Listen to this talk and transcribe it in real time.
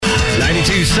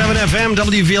102.7 FM,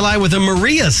 WVLI with a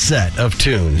Maria set of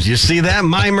tunes. You see that?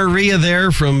 My Maria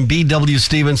there from B.W.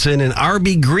 Stevenson and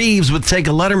R.B. Greaves with Take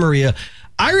a Letter, Maria.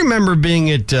 I remember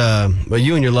being at,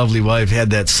 you and your lovely wife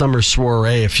had that summer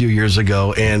soiree a few years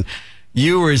ago, and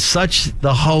you were such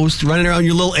the host, running around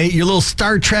your little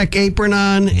Star Trek apron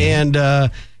on,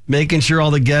 and making sure all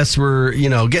the guests were,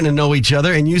 getting to know each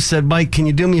other. And you said, Mike, can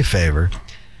you do me a favor?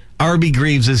 R.B.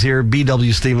 Greaves is here,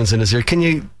 B.W. Stevenson is here. Can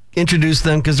you introduce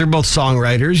them? Because they're both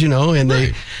songwriters,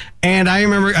 and I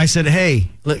remember I said, hey,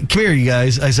 come here, you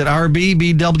guys. I said, R.B.,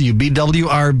 B.W., B.W.,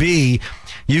 R.B.,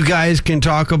 you guys can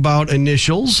talk about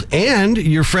initials and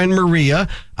your friend Maria.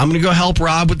 I'm going to go help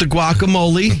Rob with the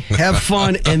guacamole. Have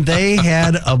fun. And they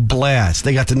had a blast.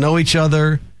 They got to know each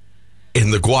other.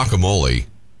 And the guacamole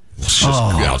was just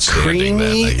outstanding.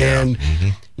 Creamy. And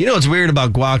you know what's weird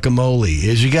about guacamole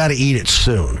is you got to eat it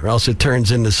soon, or else it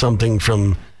turns into something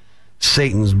from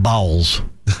Satan's bowels.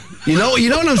 You know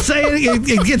what I'm saying?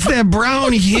 It gets that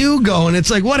brown hue going.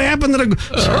 It's like, what happened to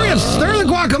stir the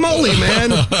guacamole, man?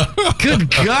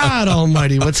 Good God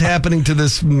Almighty, what's happening to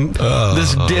this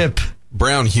dip?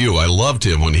 Brown hue. I loved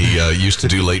him when he used to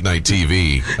do late night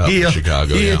TV in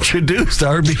Chicago. He introduced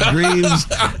R.B. Greaves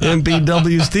and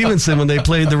B.W. Stevenson when they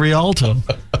played the Rialto.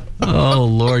 Oh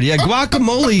Lord, yeah,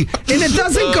 guacamole, and it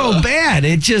doesn't go bad.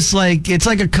 It's just it's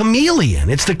like a chameleon.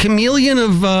 It's the chameleon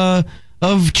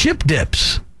of chip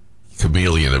dips.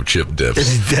 Chameleon of chip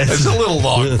dips. That's a little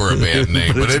long for a band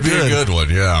name, but it'd be a good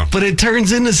one, yeah. But it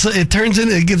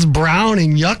gets brown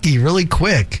and yucky really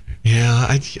quick.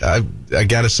 Yeah, I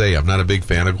gotta say, I'm not a big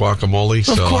fan of guacamole.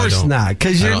 Of course not,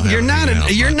 because you're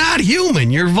not human.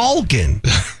 You're Vulcan.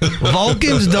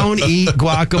 Vulcans don't eat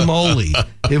guacamole.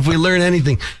 If we learn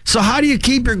anything, so how do you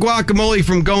keep your guacamole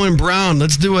from going brown?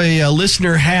 Let's do a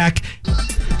listener hack,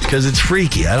 because it's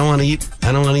freaky. I don't want to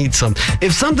eat something.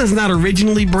 If something's not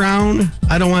originally brown,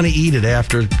 I don't want to eat it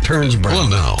after it turns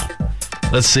brown. Well, no.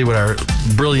 Let's see what our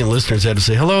brilliant listeners had to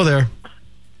say. Hello there.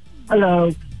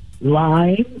 Hello.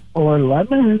 Lime or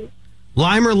lemon?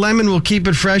 Lime or lemon will keep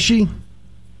it freshy?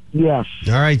 Yes.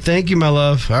 All right, thank you, my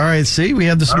love. All right, see, we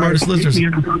have the smartest listeners.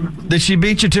 Did she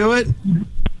beat you to it?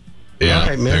 Yeah,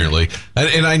 right, apparently.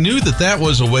 And I knew that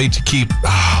was a way to keep,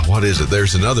 what is it?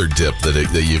 There's another dip that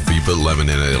if you put lemon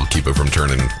in it, it'll keep it from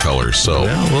turning colors. So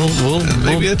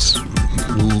maybe it's...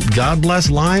 God bless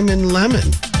lime and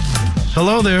lemon.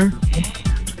 Hello there.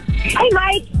 Hey,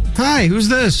 Mike. Hi, who's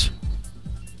this?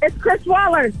 It's Chris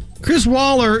Waller. Chris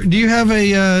Waller, do you have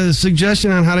a suggestion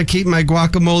on how to keep my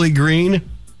guacamole green?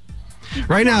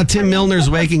 Right now, Tim Milner's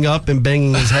waking up and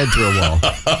banging his head through a wall.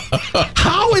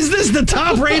 How is this the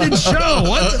top-rated show?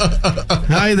 What?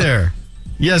 Hi there.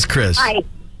 Yes, Chris. Hi.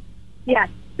 Yes.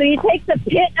 So you take the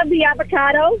pit of the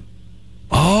avocado.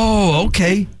 Oh,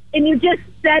 okay. And you just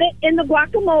set it in the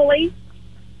guacamole.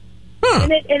 Huh.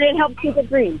 And it helps keep it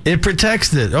green. It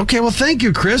protects it. Okay, well, thank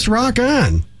you, Chris. Rock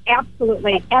on.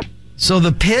 Absolutely. So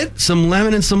the pit, some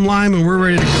lemon and some lime, and we're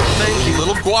ready to go. Thank you,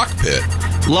 little guac pit.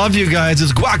 Love you guys.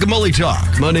 It's Guacamole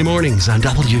Talk, Monday mornings on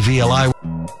WVLI.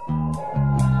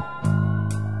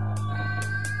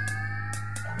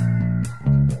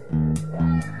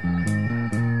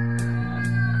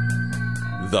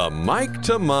 The Mike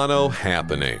Tomano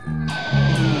Happening.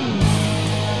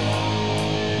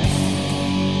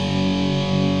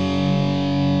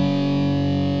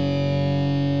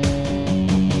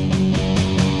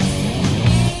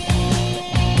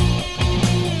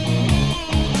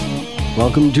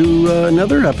 Welcome to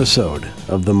another episode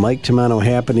of the Mike Tomano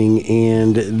Happening,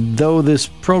 and though this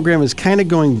program is kind of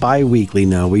going bi-weekly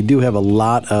now, we do have a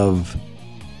lot of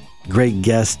great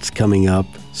guests coming up,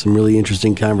 some really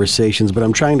interesting conversations, but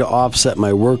I'm trying to offset my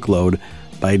workload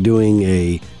by doing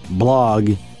a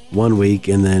blog one week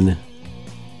and then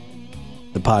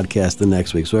the podcast the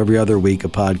next week. So every other week a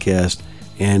podcast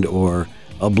and or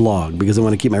a blog, because I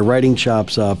want to keep my writing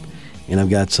chops up, and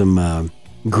I've got some...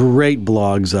 great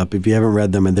blogs up. If you haven't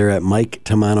read them, and they're at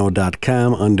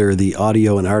MikeTomano.com. Under the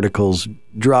audio and articles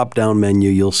drop-down menu,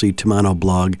 you'll see Tomano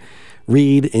blog.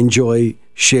 Read, enjoy,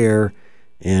 share,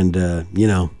 and,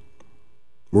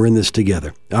 we're in this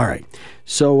together. All right.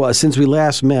 So since we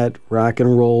last met, rock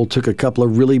and roll took a couple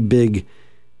of really big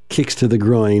kicks to the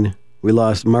groin. We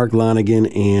lost Mark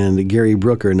Lanegan and Gary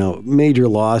Brooker. Now, major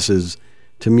losses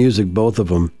to music, both of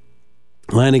them.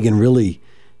 Lanegan really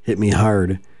hit me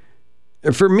hard.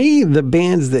 For me, the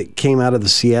bands that came out of the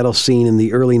Seattle scene in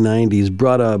the early 90s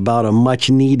brought about a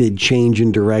much-needed change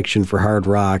in direction for hard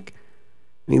rock.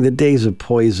 I mean, the days of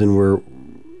Poison were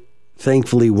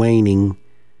thankfully waning.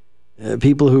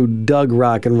 People who dug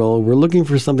rock and roll were looking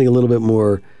for something a little bit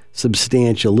more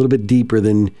substantial, a little bit deeper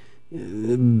than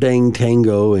Bang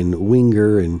Tango and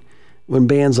Winger. And when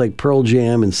bands like Pearl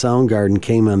Jam and Soundgarden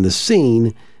came on the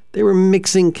scene, they were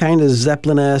mixing kind of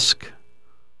Zeppelin-esque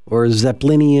or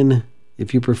Zeppelinian,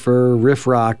 if you prefer, riff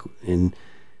rock, and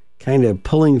kind of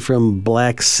pulling from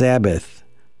Black Sabbath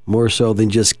more so than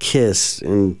just Kiss.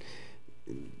 And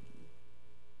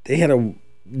they had a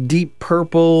Deep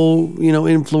Purple,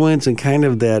 influence, and kind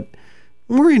of that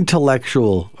more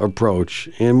intellectual approach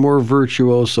and more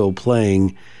virtuoso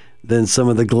playing than some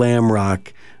of the glam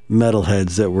rock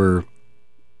metalheads that were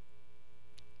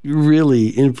really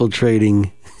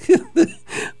infiltrating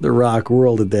the rock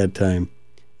world at that time.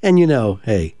 And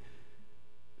hey,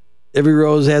 every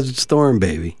rose has its thorn,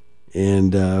 baby.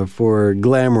 And for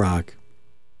glam rock,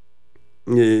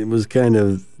 it was kind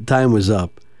of, time was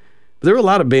up. But there were a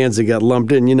lot of bands that got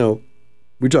lumped in.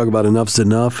 We talk about Enough's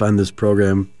Enough on this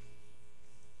program.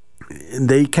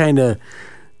 They kind of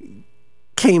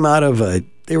came out of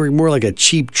they were more like a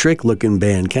Cheap Trick looking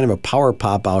band, kind of a power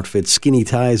pop outfit, skinny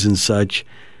ties and such.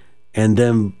 And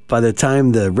then by the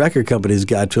time the record companies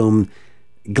got to them,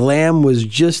 glam was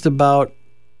just about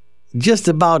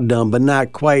done, but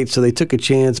not quite. So they took a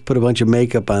chance, put a bunch of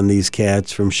makeup on these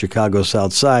cats from Chicago's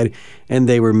South Side, and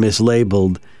they were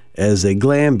mislabeled as a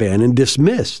glam band and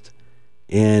dismissed.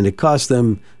 And it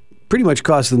pretty much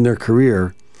cost them their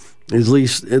career, at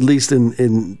least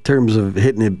in terms of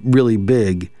hitting it really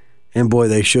big. And boy,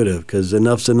 they should have, because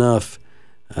Enough's Enough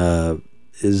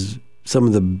is some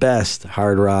of the best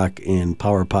hard rock and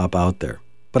power pop out there.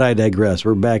 But I digress.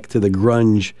 We're back to the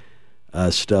grunge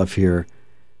stuff here.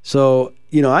 So,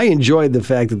 I enjoyed the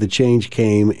fact that the change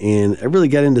came, and I really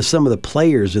got into some of the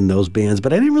players in those bands,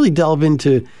 but I didn't really delve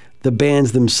into the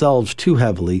bands themselves too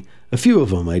heavily. A few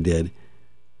of them I did.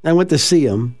 I went to see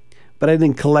them, but I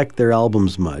didn't collect their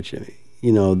albums much.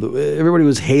 Everybody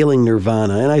was hailing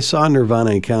Nirvana, and I saw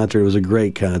Nirvana in concert. It was a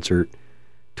great concert.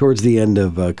 Towards the end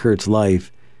of Kurt's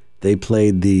life, they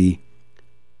played the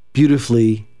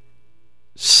beautifully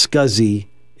scuzzy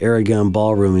Aragon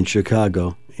Ballroom in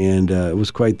Chicago, and it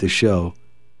was quite the show.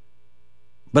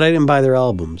 But I didn't buy their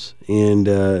albums. And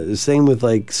the same with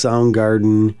like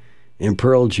Soundgarden and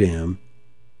Pearl Jam.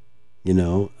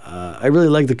 I really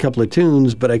liked a couple of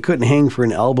tunes, but I couldn't hang for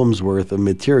an album's worth of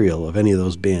material of any of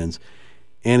those bands.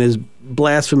 And as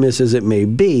blasphemous as it may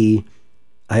be,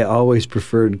 I always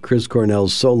preferred Chris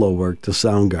Cornell's solo work to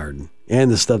Soundgarden and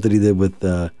the stuff that he did with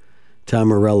Tom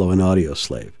Morello and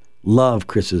Audioslave. Love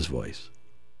Chris's voice.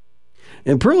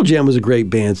 And Pearl Jam was a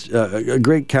great band, a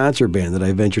great concert band that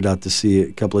I ventured out to see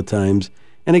a couple of times.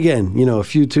 And again, a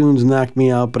few tunes knocked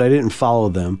me out, but I didn't follow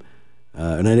them,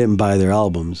 and I didn't buy their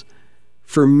albums.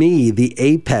 For me, the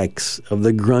apex of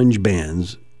the grunge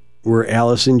bands were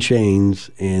Alice in Chains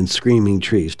and Screaming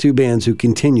Trees, two bands who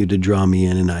continued to draw me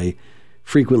in and I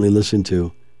frequently listened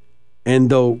to. And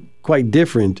though quite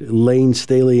different, Lane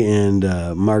Staley and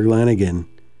Mark Lanegan,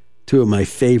 two of my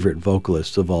favorite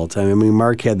vocalists of all time. I mean,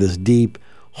 Mark had this deep,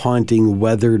 haunting,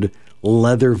 weathered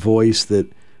leather voice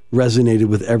that resonated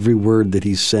with every word that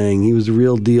he sang. He was the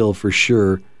real deal for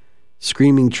sure.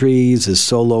 Screaming Trees, his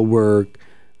solo work,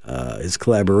 his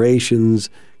collaborations,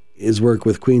 his work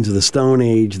with Queens of the Stone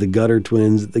Age, the Gutter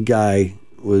Twins. The guy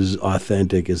was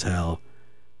authentic as hell.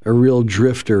 A real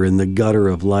drifter in the gutter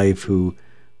of life who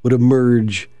would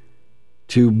emerge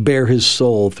to bare his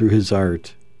soul through his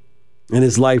art. And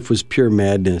his life was pure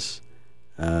madness.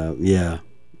 February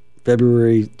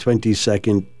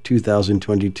 22nd,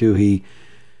 2022, he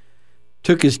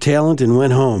took his talent and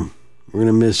went home. We're going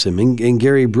to miss him. And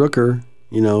Gary Brooker,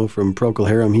 from Procol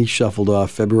Harum, he shuffled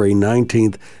off February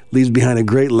 19th, leaves behind a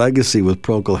great legacy with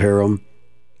Procol Harum,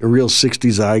 a real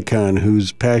 60s icon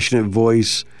whose passionate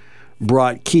voice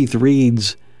brought Keith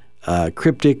Reed's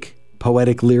cryptic,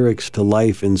 poetic lyrics to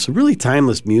life and some really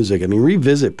timeless music. I mean,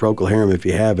 revisit Procol Harum if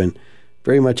you haven't.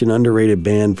 Very much an underrated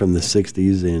band from the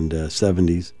 60s and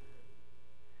 70s.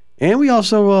 And we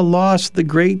also lost the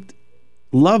great,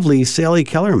 lovely Sally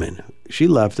Kellerman. She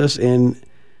left us, and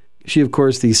she, of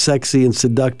course, the sexy and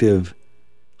seductive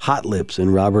Hot Lips in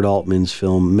Robert Altman's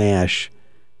film MASH.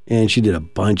 And she did a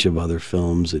bunch of other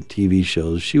films and TV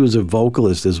shows. She was a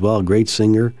vocalist as well, a great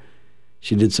singer.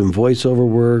 She did some voiceover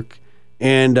work.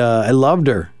 And I loved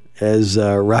her as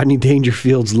Rodney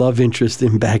Dangerfield's love interest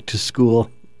in Back to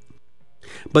School.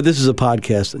 But this is a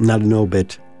podcast, not an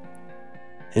obit.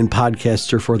 And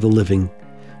podcasts are for the living.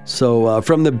 So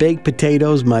from the Baked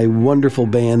Potatoes, my wonderful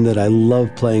band that I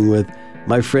love playing with,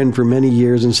 my friend for many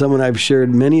years and someone I've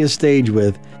shared many a stage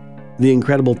with, the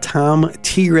incredible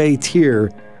Teare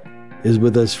is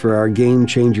with us for our Game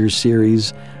Changers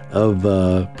series of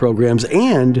programs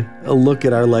and a look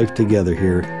at our life together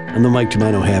here on the Mike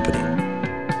Tomano Happening.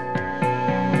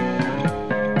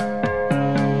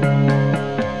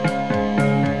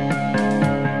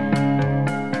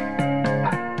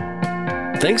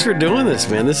 Thanks for doing this,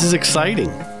 man. This is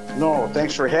exciting. No,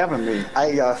 thanks for having me.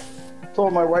 I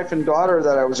told my wife and daughter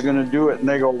that I was going to do it, and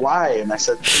they go, "Why?" And I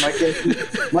said,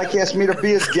 Mike asked me to be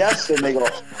his guest, and they go,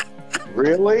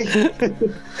 "Really?"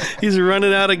 He's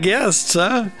running out of guests,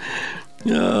 huh?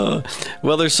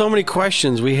 Well, there's so many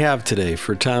questions we have today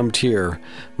for Tom Teare,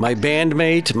 my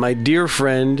bandmate, my dear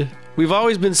friend. We've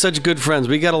always been such good friends.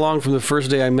 We got along from the first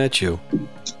day I met you.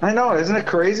 I know, isn't it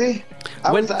crazy?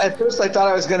 At first I thought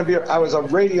I was a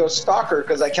radio stalker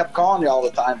because I kept calling you all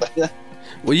the time. But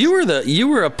well, you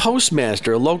were a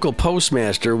postmaster, a local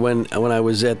postmaster when I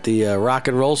was at the rock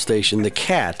and roll station, the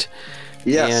Cat.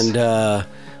 Yes. And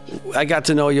I got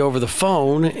to know you over the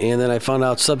phone, and then I found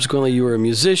out subsequently you were a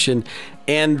musician.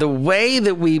 And the way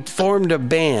that we formed a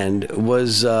band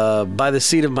was by the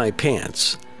seat of my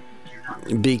pants,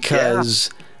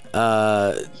 because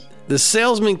the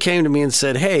salesman came to me and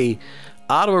said, "Hey,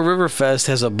 Ottawa Riverfest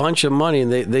has a bunch of money,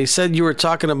 and they said you were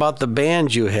talking about the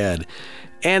band you had."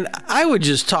 And I would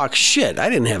just talk shit. I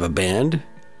didn't have a band.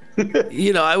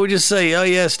 I would just say, "Oh,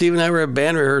 yeah, Steve and I were at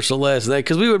band rehearsal last night,"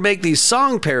 because we would make these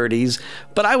song parodies,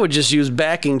 but I would just use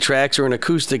backing tracks or an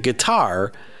acoustic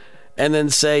guitar and then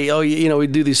say, "Oh,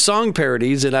 we'd do these song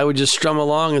parodies," and I would just strum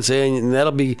along and say, "And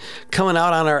that'll be coming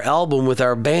out on our album with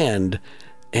our band."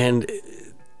 And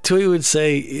Tui would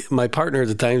say, my partner at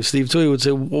the time, Steve Tui, would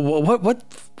say,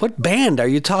 what band are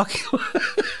you talking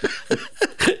about?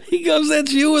 He goes,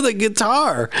 "That's you with a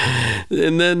guitar."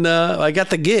 And then I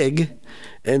got the gig.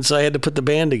 And so I had to put the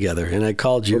band together, and I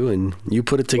called you, and you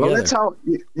put it together. Well, that's how,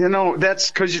 that's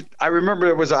because I remember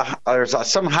there was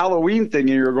some Halloween thing, and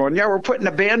you were going, "Yeah, we're putting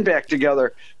a band back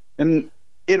together." And,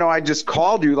 I just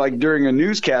called you like during a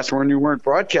newscast when you weren't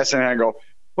broadcasting, and I go,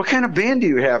 "What kind of band do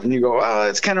you have?" And you go, "Oh,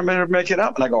 it's kind of going to make it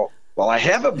up." And I go, "Well, I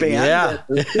have a band."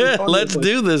 Yeah, let's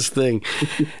do this thing.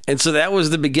 And so that was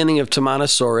the beginning of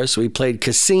Tomanosaurus. We played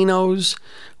casinos.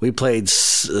 We played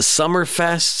summer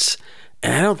fests.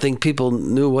 And I don't think people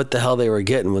knew what the hell they were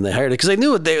getting when they hired it, because they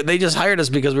knew it. They just hired us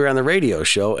because we were on the radio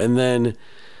show, and then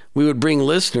we would bring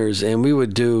listeners, and we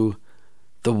would do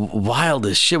the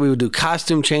wildest shit. We would do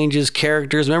costume changes,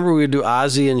 characters. Remember, we would do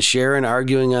Ozzy and Sharon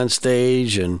arguing on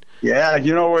stage, and yeah,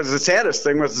 what was the saddest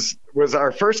thing was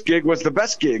our first gig was the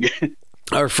best gig.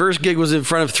 Our first gig was in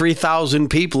front of 3,000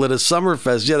 people at a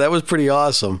Summerfest. Yeah, that was pretty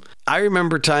awesome. I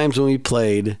remember times when we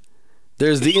played.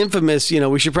 There's the infamous,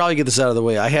 we should probably get this out of the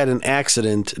way. I had an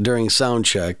accident during sound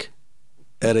check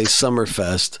at a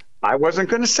Summerfest. I wasn't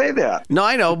going to say that. No,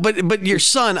 I know, but your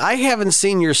son, I haven't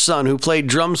seen your son who played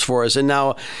drums for us, and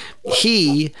now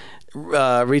he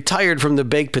retired from the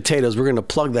Baked Potatoes. We're going to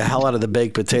plug the hell out of the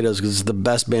Baked Potatoes because it's the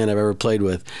best band I've ever played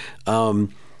with.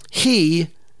 He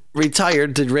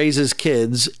retired to raise his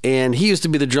kids, and he used to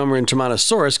be the drummer in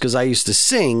Tomanosaurus because I used to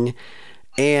sing,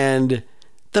 and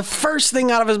the first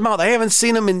thing out of his mouth, I haven't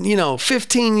seen him in,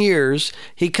 15 years.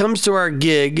 He comes to our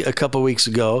gig a couple weeks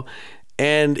ago,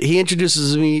 and he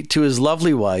introduces me to his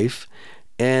lovely wife,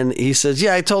 and he says,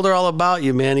 "Yeah, I told her all about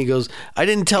you, man." He goes, "I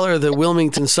didn't tell her the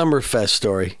Wilmington Summerfest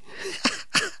story."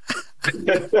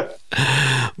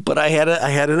 But I had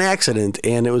an accident,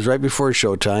 and it was right before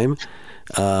showtime.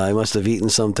 I must have eaten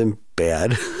something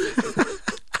bad.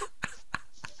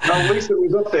 At least it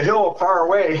was up the hill far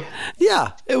away.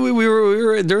 Yeah, we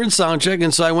were during sound check,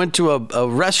 and so I went to a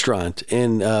restaurant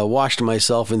and washed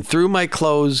myself and threw my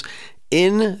clothes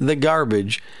in the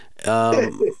garbage,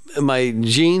 my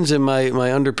jeans and my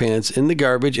underpants in the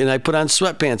garbage, and I put on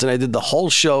sweatpants, and I did the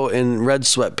whole show in red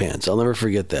sweatpants. I'll never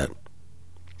forget that.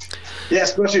 Yeah,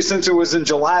 especially since it was in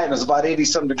July and it was about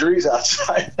 80-some degrees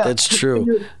outside. That's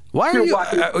true. Why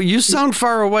are you sound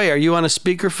far away? Are you on a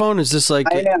speakerphone? Is this like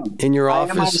in your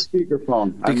office? I am on a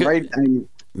speakerphone.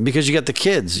 Because you got the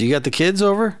kids. You got the kids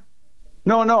over?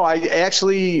 No. I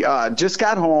actually just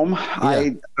got home. Yeah.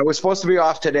 I was supposed to be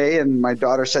off today, and my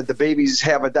daughter said the babies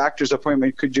have a doctor's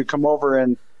appointment. Could you come over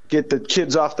and get the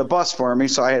kids off the bus for me?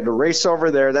 So I had to race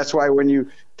over there. That's why when you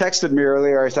texted me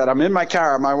earlier, I thought I'm in my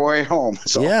car on my way home.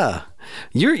 So. Yeah,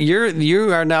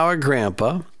 you are now a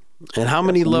grandpa. And how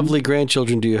many lovely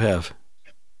grandchildren do you have?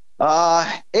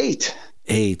 8.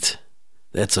 8.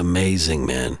 That's amazing,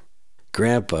 man.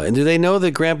 Grandpa. And do they know that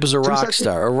Grandpa's a rock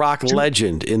star, a rock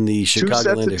legend in the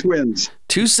Chicago area? 2 sets of twins.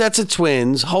 2 sets of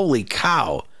twins. Holy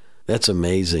cow. That's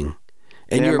amazing.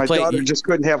 And my daughter just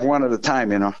couldn't have one at a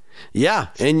time, Yeah.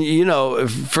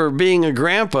 And, for being a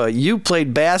grandpa, you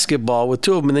played basketball with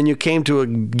 2 of them, and then you came to a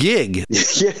gig.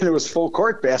 Yeah, and it was full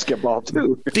court basketball,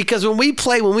 too. Because when we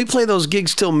play those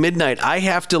gigs till midnight, I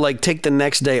have to, take the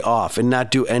next day off and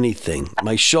not do anything.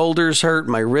 My shoulders hurt,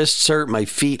 my wrists hurt, my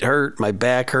feet hurt, my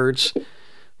back hurts.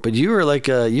 But you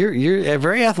were you're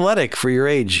very athletic for your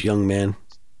age, young man.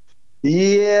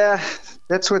 Yeah,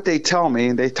 that's what they tell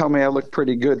me. They tell me I look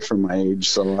pretty good for my age,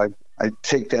 so I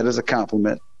take that as a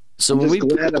compliment. So I'm when just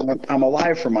glad I'm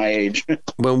alive for my age.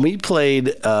 When we played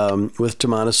with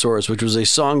Tomanosaurus, which was a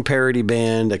song parody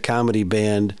band, a comedy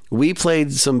band, we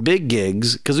played some big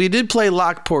gigs because we did play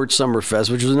Lockport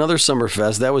Summerfest, which was another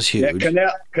Summerfest. That was huge.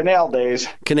 Yeah, Canal Days.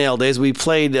 Canal Days. We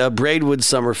played Braidwood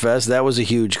Summerfest. That was a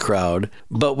huge crowd.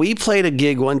 But we played a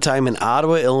gig one time in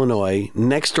Ottawa, Illinois,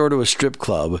 next door to a strip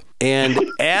club. And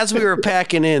as we were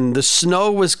packing in, the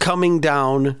snow was coming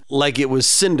down like it was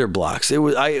cinder blocks. It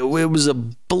was a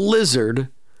blizzard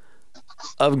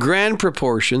of grand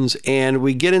proportions, and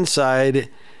we get inside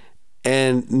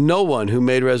and no one who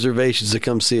made reservations to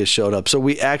come see us showed up. So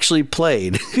we actually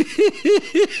played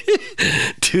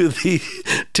to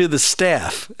the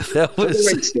staff.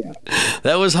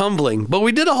 That was humbling, but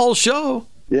we did a whole show.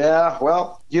 Yeah,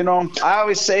 well, I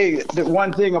always say that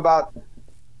one thing about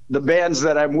the bands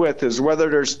that I'm with is whether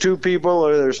there's 2 people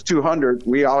or there's 200,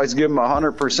 we always give them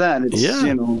 100%.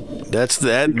 It's, that's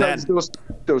that.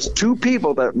 Those 2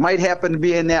 people that might happen to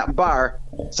be in that bar,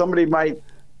 somebody might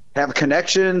have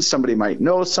connections, somebody might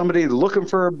know somebody looking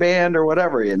for a band or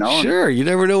whatever, Sure, you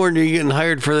never know when you're getting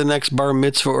hired for the next bar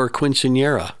mitzvah or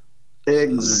quinceañera.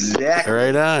 Exactly.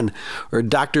 Right on. Or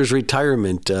doctor's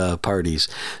retirement parties.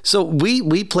 So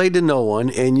we played to no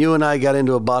one, and you and I got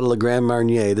into a bottle of Grand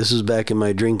Marnier. This was back in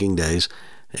my drinking days,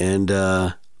 and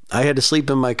I had to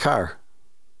sleep in my car.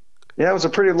 Yeah, it was a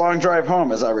pretty long drive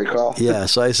home, as I recall. Yeah,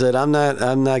 so I said, I'm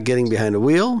not getting behind a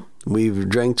wheel. We've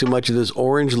drank too much of this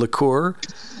orange liqueur,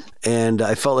 and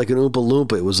I felt like an Oompa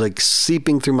Loompa. It was like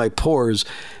seeping through my pores,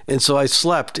 and so I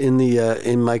slept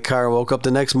in my car. Woke up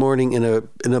the next morning in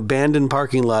an abandoned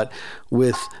parking lot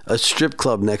with a strip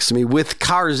club next to me with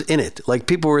cars in it. Like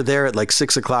people were there at like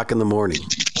 6:00 in the morning.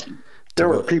 There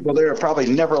were people there probably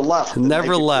never left.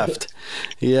 Never left.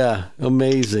 Yeah,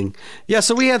 amazing. Yeah,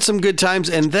 so we had some good times,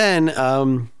 and then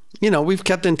we've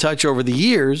kept in touch over the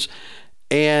years,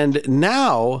 and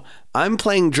now I'm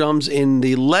playing drums in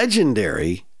the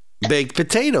legendary Baked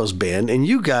Potatoes band, and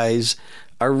you guys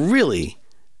are really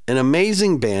an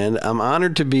amazing band. I'm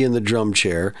honored to be in the drum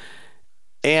chair,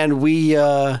 and we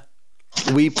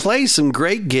play some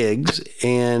great gigs.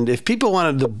 And if people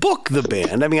wanted to book the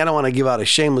band, I don't want to give out a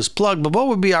shameless plug, but what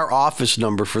would be our office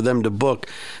number for them to book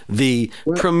the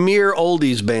premier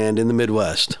oldies band in the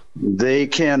Midwest? They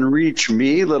can reach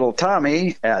me, Little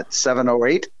Tommy, at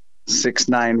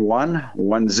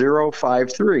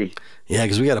 708-691-1053. Yeah,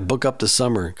 because we got to book up the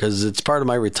summer because it's part of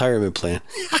my retirement plan.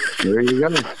 There you go.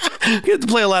 We have to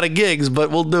play a lot of gigs,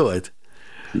 but we'll do it.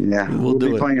 Yeah, we'll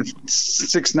be playing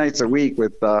 6 nights a week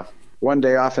with 1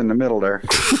 day off in the middle there.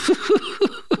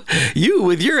 You,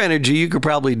 with your energy, you could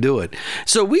probably do it.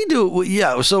 So we do,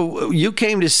 yeah. So you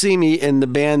came to see me in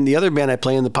the other band I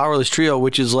play in, the Powerless Trio,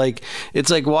 which is it's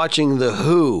like watching The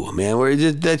Who, man. Where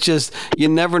that's just, you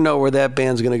never know where that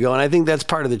band's going to go. And I think that's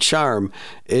part of the charm.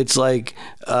 It's like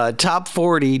top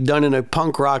 40 done in a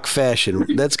punk rock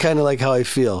fashion. That's kind of like how I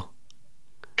feel.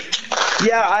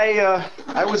 Yeah,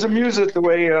 I was amused at the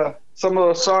way some of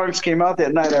those songs came out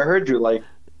that night. I heard you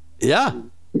Yeah.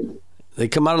 They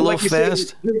come out a little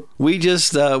fast. We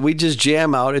just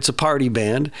jam out. It's a party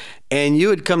band. And you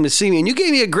had come to see me, and you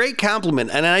gave me a great compliment.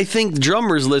 And I think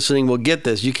drummers listening will get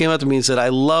this. You came up to me and said, "I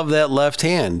love that left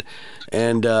hand."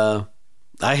 And I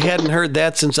hadn't heard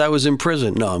that since I was in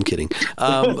prison. No, I'm kidding.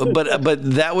 But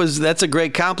that's a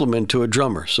great compliment to a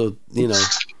drummer. So,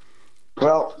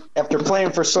 Well, after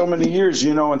playing for so many years,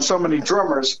 and so many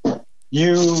drummers,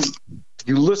 you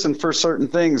listen for certain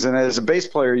things, and as a bass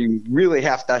player, you really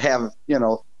have to have,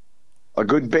 a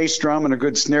good bass drum and a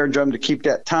good snare drum to keep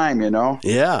that time,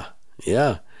 Yeah.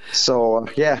 So,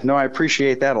 I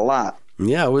appreciate that a lot.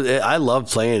 Yeah, I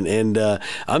love playing, and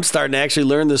I'm starting to actually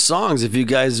learn the songs if you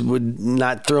guys would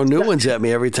not throw new ones at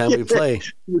me every time we play.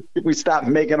 We stopped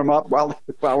making them up while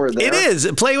we're there. It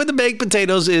is. Playing with the Baked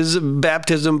Potatoes is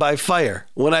baptism by fire.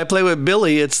 When I play with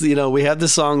Billy, it's, we have the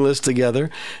song list together,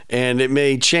 and it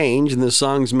may change, and the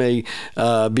songs may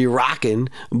be rocking,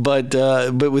 but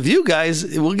with you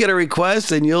guys, we'll get a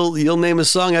request, and you'll name a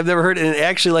song I've never heard, and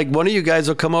actually, like, one of you guys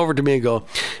will come over to me and go,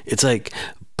 it's like,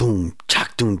 boom,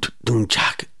 chak, doom, doom,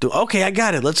 chak. Okay, I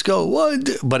got it. Let's go. What?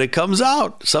 But it comes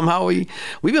out. Somehow we've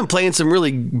been playing some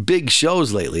really big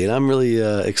shows lately, and I'm really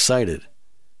excited.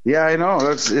 Yeah, I know.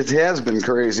 It has been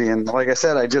crazy. And like I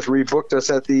said, I just rebooked us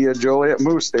at the Joliet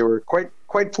Moose. They were quite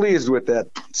pleased with that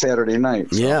Saturday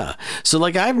night. So. Yeah. So,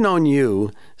 I've known you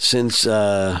since,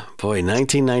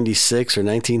 1996 or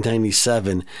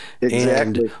 1997. Exactly.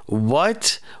 And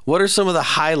what are some of the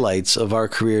highlights of our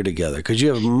career together? Because you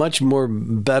have a much more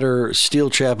better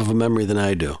steel trap of a memory than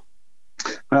I do.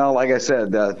 Well, like I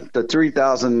said, the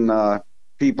 3,000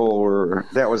 people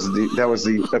that was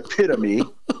the epitome.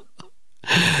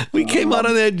 We came out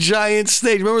on that giant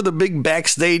stage. Remember the big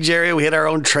backstage area? We had our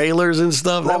own trailers and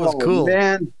stuff. That was cool.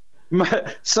 Man,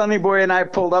 Sonny Boy and I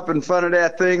pulled up in front of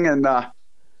that thing, and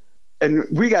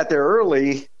we got there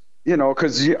early,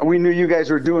 because we knew you guys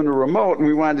were doing the remote, and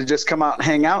we wanted to just come out and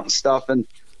hang out and stuff. And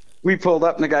we pulled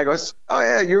up, and the guy goes, "Oh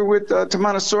yeah, you're with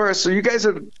Tomanosaurus, so you guys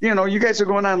are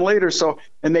going on later." So,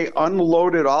 and they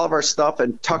unloaded all of our stuff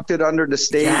and tucked it under the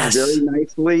stage very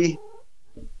nicely.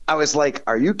 I was like,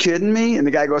 "Are you kidding me?" And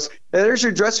the guy goes, "Hey, there's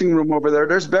your dressing room over there.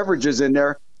 There's beverages in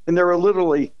there." And there were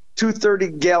literally 2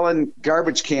 30-gallon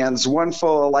garbage cans, one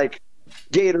full of like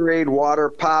Gatorade, water,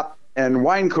 pop, and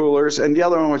wine coolers, and the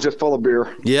other one was just full of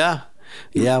beer. Yeah.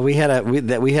 We had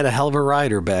a hell of a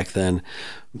rider back then.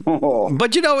 Oh.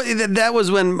 But that was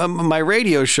when my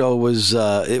radio show was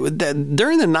during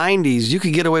the 90s. You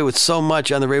could get away with so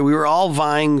much on the radio. We were all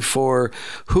vying for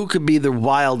who could be the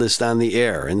wildest on the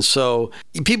air, and so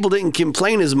people didn't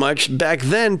complain as much back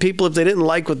then. People, if they didn't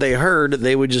like what they heard,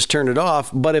 they would just turn it off.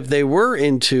 But if they were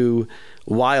into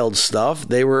wild stuff,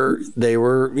 they were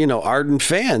ardent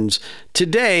fans.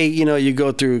 Today, you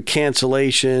go through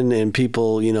cancellation, and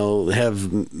people have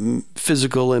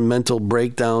physical and mental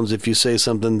breakdowns if you say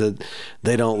something that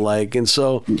they don't like. And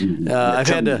so I've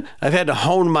had to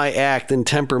hone my act and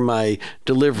temper my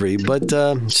delivery, but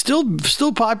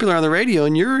still popular on the radio,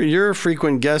 and you're a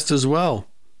frequent guest as well.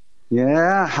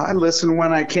 Yeah, I listen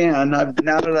when I can. Now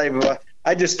that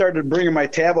I just started bringing my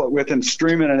tablet with and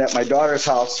streaming it at my daughter's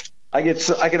house. I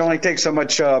can only take so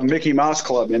much Mickey Mouse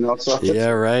Club, So.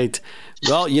 Yeah, right.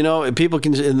 Well, people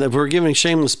can. If we're giving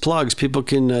shameless plugs, people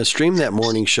can stream that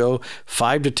morning show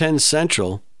 5 to 10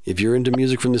 Central. If you're into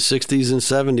music from the 60s and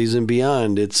 70s and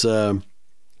beyond, it's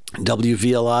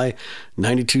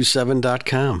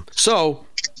WVLI927.com. So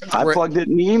I plugged it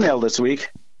in the email this week.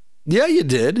 Yeah, you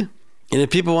did. And if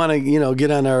people want to,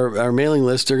 get on our mailing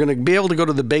list, they're going to be able to go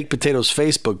to the Baked Potatoes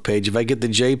Facebook page if I get the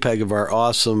JPEG of our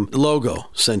awesome logo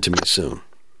sent to me soon.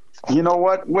 You know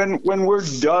what? When we're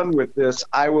done with this,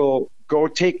 I will go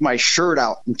take my shirt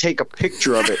out and take a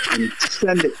picture of it and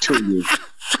send it to you.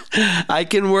 I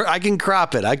can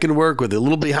crop it. I can work with it. A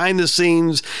little behind the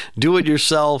scenes, do it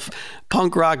yourself,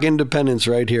 punk rock independence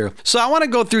right here. So I want to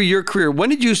go through your career. When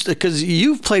did you, because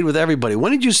you've played with everybody,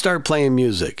 when did you start playing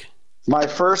music? My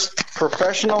first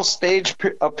professional stage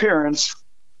appearance,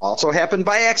 also happened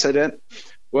by accident,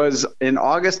 was in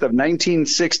August of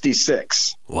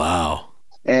 1966. Wow.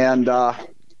 And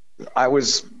I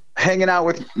was hanging out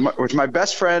with my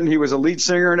best friend. He was a lead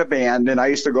singer in a band, and I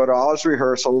used to go to all his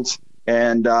rehearsals.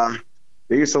 And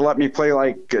they used to let me play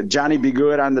like Johnny B.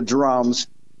 Good on the drums.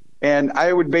 And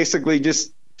I would basically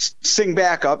just sing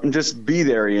backup and just be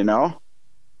there,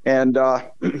 And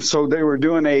so they were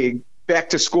doing a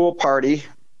back-to-school party,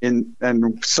 and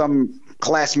some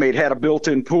classmate had a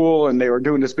built-in pool, and they were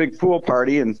doing this big pool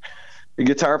party. And the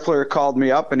guitar player called me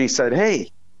up, and he said,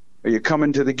 "Hey, are you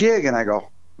coming to the gig?" And I go,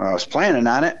 "I was planning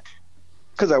on it,"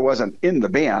 because I wasn't in the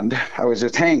band. I was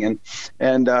just hanging.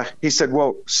 And he said,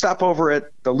 "Well, stop over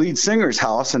at the lead singer's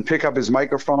house and pick up his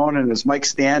microphone and his mic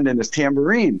stand and his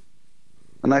tambourine."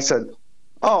 And I said,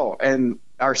 "Oh," and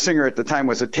our singer at the time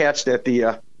was attached at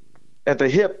the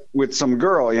hip with some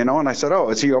girl, And I said, "Oh,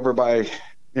 is he over by,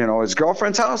 his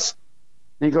girlfriend's house?"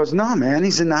 And he goes, "No, man,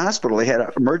 he's in the hospital. He had an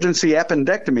emergency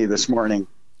appendectomy this morning."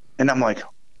 And I'm like,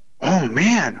 "Oh,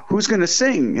 man, who's going to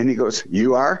sing?" And he goes,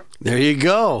 "You are." There you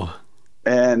go.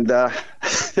 And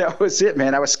that was it,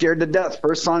 man. I was scared to death.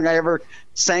 First song I ever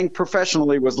sang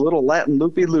professionally was Little Latin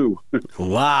Loopy Loo.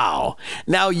 Wow.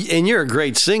 Now, and you're a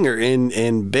great singer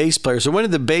and bass player. So when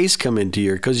did the bass come into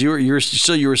your? Because you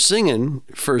were singing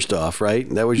first off, right?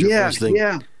 That was your first thing.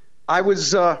 Yeah. I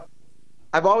was.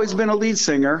 I've always been a lead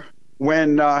singer.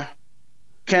 When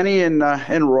Kenny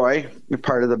and Roy,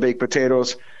 part of the Baked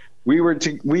Potatoes, we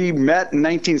met in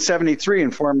 1973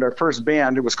 and formed our first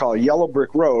band. It was called Yellow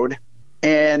Brick Road.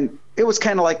 And it was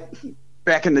kind of like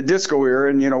back in the disco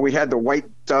era, and we had the white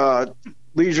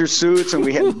leisure suits, and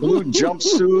we had blue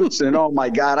jumpsuits, and oh my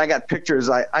God, I got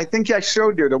pictures. I think I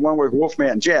showed you the one with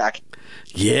Wolfman Jack.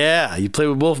 Yeah, you played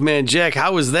with Wolfman Jack.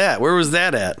 How was that? Where was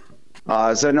that at?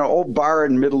 It's in an old bar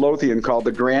in Midlothian called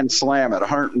the Grand Slam at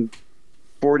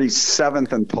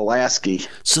 147th and Pulaski.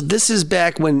 So this is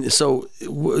back when. So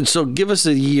give us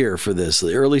a year for this.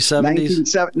 The early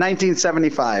 70s.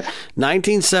 1975.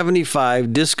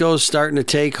 1975. Disco's starting to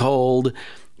take hold,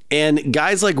 and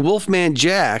guys like Wolfman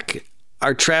Jack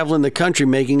are traveling the country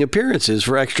making appearances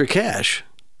for extra cash.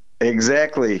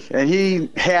 Exactly, and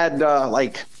he had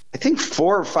I think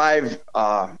 4 or 5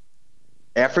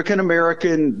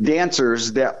 African-American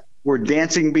dancers that were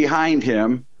dancing behind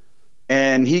him.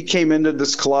 And he came into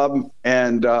this club,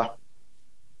 and of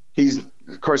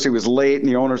course, he was late, and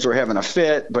the owners were having a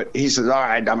fit. But he says, "All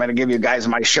right, I'm going to give you guys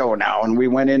my show now." And we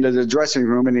went into the dressing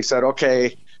room, and he said,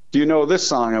 "Okay, do you know this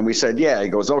song?" And we said, "Yeah." He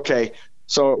goes, "Okay."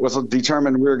 So it was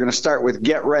determined we were going to start with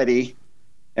 "Get Ready,"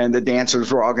 and the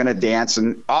dancers were all going to dance.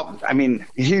 And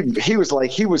he was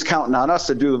like, he was counting on us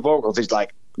to do the vocals. He's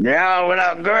like, "Yeah, with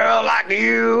a girl like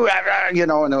you," and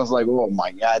it was like, oh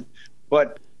my God.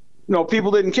 But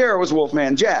people didn't care. It was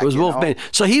Wolfman Jack. It was Wolfman.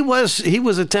 So he was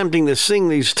attempting to sing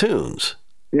these tunes.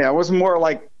 Yeah, it was more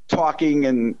like talking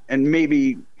and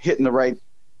maybe hitting the right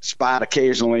spot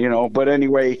occasionally, But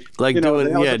anyway, like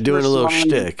doing a little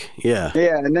shtick. Yeah.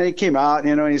 Yeah, and then he came out,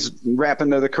 he's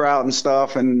rapping to the crowd and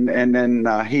stuff, and then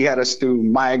he had us do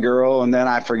 "My Girl," and then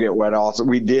I forget what else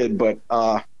we did, but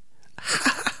but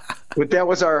that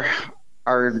was our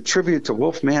tribute to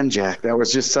Wolfman Jack. That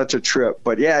was just such a trip.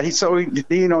 But yeah,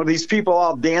 these people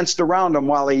all danced around him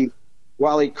while he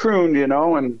crooned,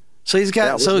 and so he's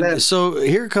got so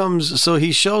here comes, so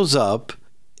he shows up,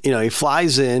 he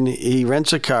flies in, he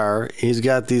rents a car, he's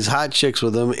got these hot chicks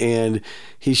with him, and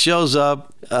he shows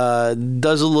up,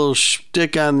 does a little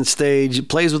shtick on the stage,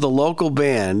 plays with a local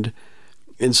band,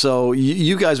 and so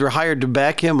you guys were hired to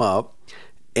back him up.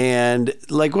 And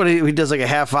like, what he does, like a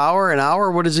half hour, an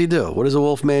hour? What does he do? What does a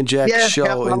Wolfman Jack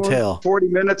show entail? 40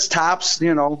 minutes tops,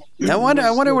 I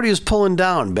wonder what he was pulling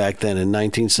down back then in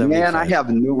 1975. Man, I have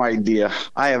no idea.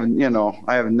 I have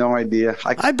no idea.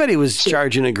 I bet he was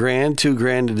charging $1,000,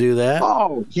 $2,000 to do that.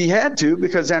 Oh, he had to,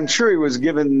 because I'm sure he was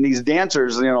giving these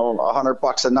dancers,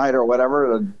 $100 a night or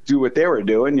whatever to do what they were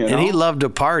doing. And he loved to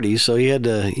party, so he had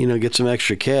to, get some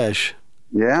extra cash.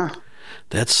 Yeah.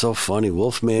 That's so funny,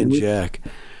 Wolfman Jack.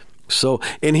 So,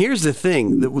 and here's the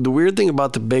thing, the weird thing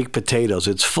about the baked potatoes,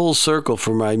 it's full circle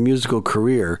for my musical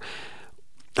career.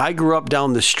 I grew up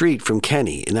down the street from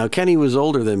Kenny. Now, Kenny was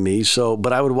older than me,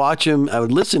 but I would watch him, I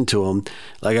would listen to him.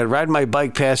 Like, I'd ride my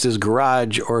bike past his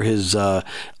garage or his,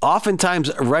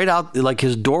 oftentimes right out, like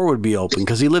his door would be open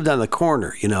because he lived on the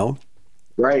corner,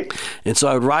 Right. And so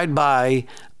I would ride by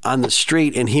on the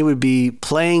street, and he would be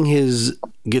playing his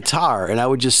guitar, and I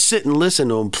would just sit and listen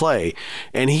to him play.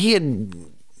 And he had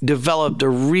developed a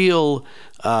real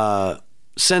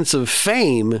sense of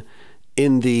fame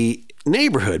in the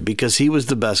neighborhood because he was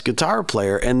the best guitar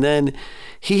player. And then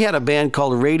he had a band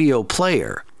called Radio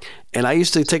Player. And I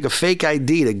used to take a fake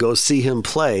ID to go see him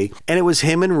play. And it was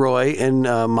him and Roy and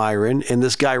Myron and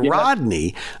this guy,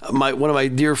 Rodney, one of my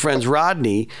dear friends,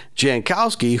 Rodney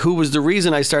Jankowski, who was the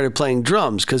reason I started playing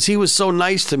drums because he was so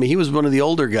nice to me. He was one of the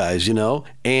older guys,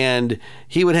 and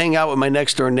he would hang out with my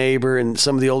next door neighbor and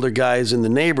some of the older guys in the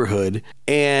neighborhood.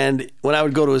 And when I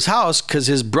would go to his house, because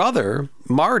his brother,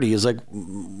 Marty, is like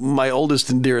my oldest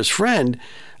and dearest friend,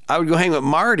 I would go hang with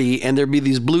Marty, and there'd be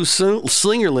these blue blue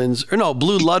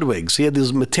Ludwigs. He had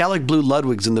these metallic blue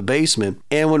Ludwigs in the basement.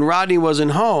 And when Rodney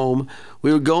wasn't home,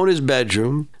 we would go in his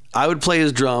bedroom. I would play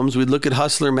his drums. We'd look at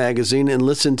Hustler magazine and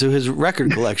listen to his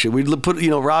record collection. We'd put,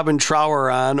 Robin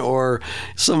Trower on or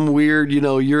some weird,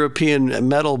 European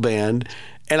metal band.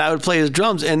 And I would play his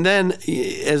drums. And then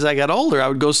as I got older, I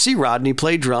would go see Rodney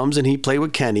play drums, and he'd play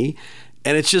with Kenny.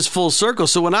 And it's just full circle.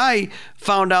 So when I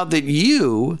found out that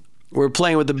you were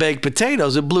playing with the baked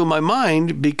potatoes, it blew my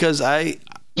mind because I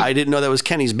didn't know that was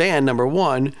Kenny's band, number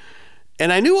one.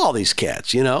 And I knew all these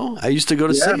cats, I used to go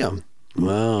to see them.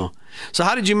 Wow. So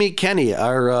how did you meet Kenny,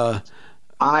 our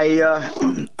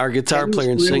guitar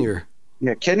player and singer?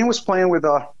 Yeah, Kenny was playing with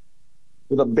a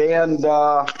band,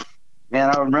 I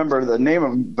don't remember the name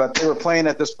of them, but they were playing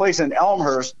at this place in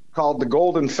Elmhurst called the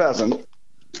Golden Pheasant.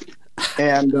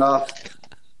 And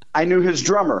I knew his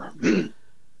drummer.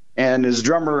 And his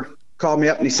drummer called me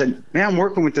up and he said, "Man, I'm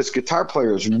working with this guitar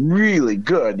player. It's really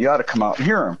good. You ought to come out and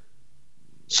hear him."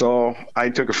 So I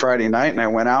took a Friday night and I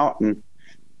went out, and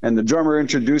the drummer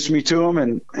introduced me to him,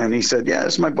 and he said, "Yeah,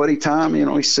 this is my buddy Tom.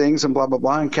 He sings and blah, blah,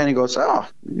 blah." And Kenny goes, "Oh,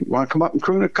 you want to come up and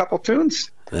croon a couple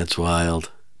tunes?" That's wild.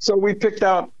 So we picked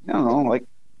out, like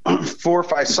 4 or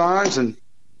 5 songs, and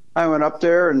I went up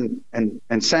there and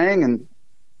sang. And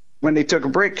when they took a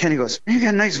break, Kenny goes, "Man, you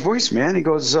got a nice voice, man." He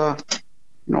goes,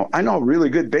 "I know a really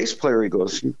good bass player." He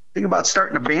goes, "You think about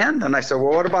starting a band?" And I said,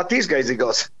 "Well, what about these guys?" He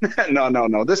goes,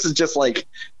 No. This is just like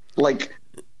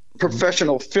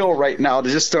professional fill right now,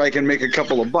 just so I can make a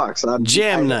couple of bucks.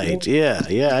 Jam night. Yeah,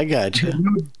 I got you.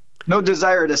 No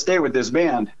desire to stay with this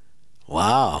band.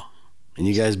 Wow. And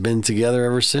you guys been together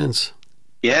ever since?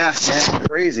 Yeah,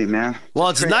 crazy, man. Well,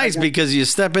 it's nice because you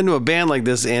step into a band like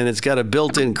this and it's got a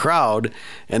built-in crowd,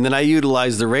 and then I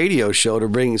utilize the radio show to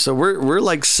bring. So we're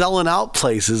like selling out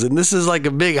places, and this is like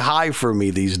a big high for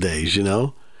me these days, you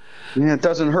know. Yeah, it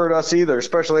doesn't hurt us either,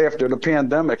 especially after the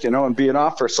pandemic, you know, and being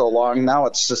off for so long. Now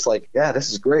it's just like, yeah, this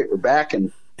is great. We're back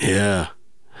and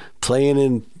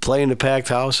playing to packed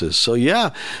houses. So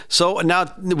yeah. So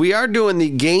now we are doing the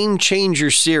Game Changer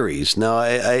series. Now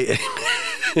I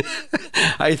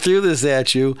I threw this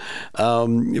at you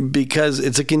because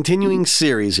it's a continuing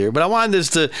series here. But I wanted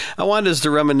us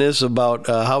to reminisce about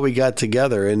how we got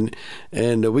together, and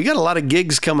we got a lot of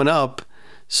gigs coming up.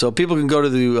 So people can go to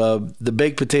the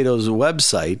Baked Potatoes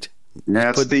website.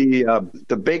 That's the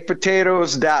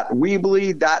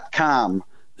bakedpotatoes.weebly.com.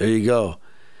 There you go,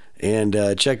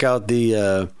 and check out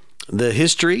the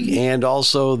history and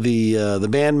also the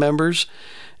band members.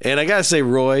 And I gotta say,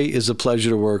 Roy is a pleasure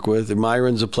to work with, and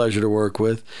Myron's a pleasure to work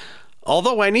with.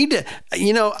 Although I need to,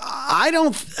 you know, I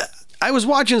was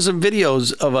watching some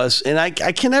videos of us, and I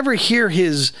can never hear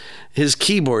his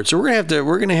keyboard. So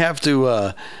we're gonna have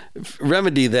to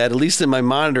remedy that, at least in my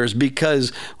monitors,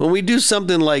 because when we do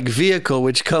something like Vehicle,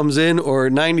 which comes in, or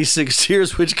 96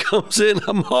 Tears, which comes in,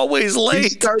 I'm always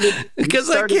late because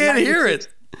I can't hear it.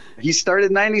 He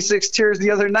started 96 Tears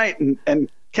the other night, and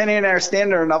Kenny and I are standing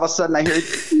there, and all of a sudden I hear,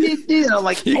 and I'm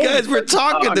like, you guys were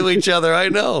talking to each other. I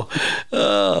know.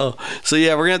 Oh, so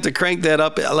yeah, we're gonna have to crank that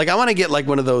up. Like, I want to get like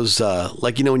one of those,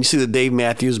 like, you know, when you see the Dave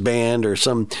Matthews Band or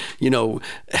some, you know,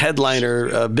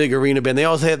 headliner, big arena band, they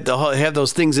always have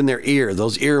those things in their ear,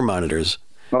 those ear monitors.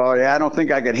 Oh yeah, I don't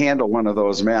think I could handle one of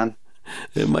those, man.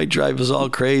 It might drive us all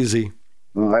crazy.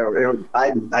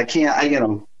 I can't. You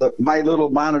know, my little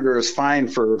monitor is fine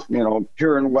for, you know,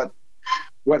 hearing what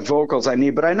vocals I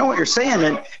need, but I know what you're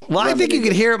saying. Well, I think you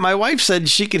could hear it. My wife said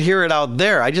she could hear it out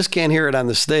there. I just can't hear it on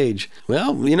the stage.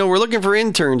 Well, you know, we're looking for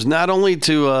interns, not only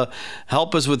to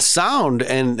help us with sound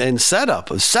and setup.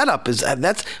 Setup is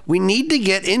we need to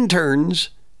get interns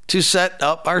to set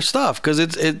up our stuff, because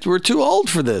we're too old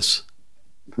for this.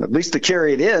 At least to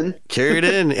carry it in. Carry it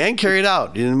in and carry it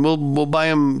out, and we'll buy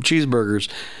them cheeseburgers.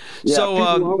 Yeah,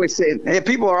 so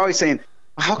people are always saying,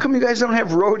 how come you guys don't have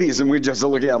roadies? And we just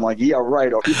look at them like, yeah,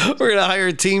 right. Okay. We're going to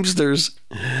hire Teamsters.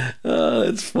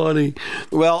 It's funny.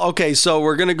 Well, okay, so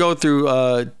we're going to go through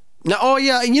now. Oh,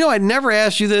 yeah, you know, I never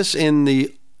asked you this in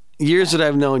the years that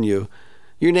I've known you.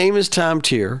 Your name is Tom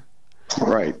Teare.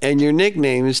 Right. And your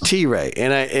nickname is Teare.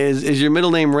 And is your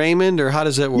middle name Raymond, or how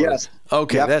does that work? Yes.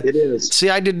 Okay. Yep, it is. See,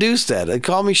 I deduced that. They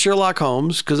call me Sherlock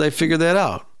Holmes because I figured that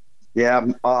out. Yeah.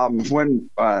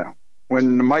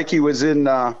 When Mikey was in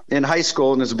high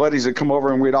school, and his buddies would come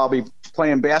over, and we'd all be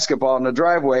playing basketball in the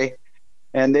driveway,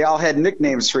 and they all had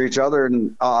nicknames for each other,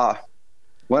 and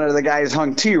one of the guys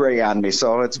hung Teare on me,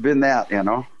 so it's been that, you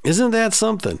know. Isn't that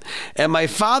something? And my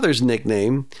father's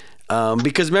nickname,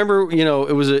 because remember, you know,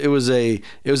 it was a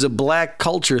black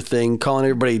culture thing, calling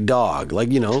everybody dog, like,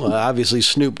 you know, obviously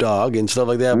Snoop Dogg and stuff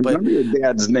like that. I remember your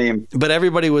dad's name. But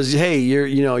everybody was, hey,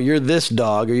 you're this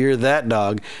dog, or you're that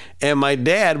dog. And my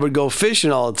dad would go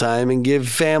fishing all the time and give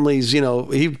families, you know,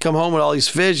 he'd come home with all these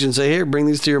fish and say, here, bring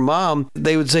these to your mom.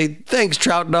 They would say, thanks,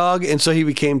 Trout Dog. And so he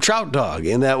became Trout Dog.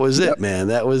 And that was it, man.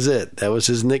 That was it. That was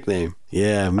his nickname.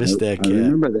 Yeah, I missed that cat. I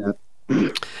remember that.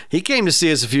 He came to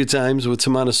see us a few times with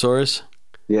Tomanosaurus.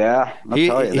 Yeah, he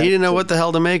didn't know what the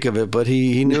hell to make of it, but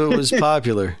he knew it was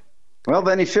popular. Well,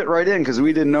 then he fit right in because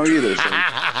we didn't know either. So. All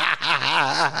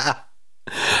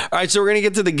right, so we're going to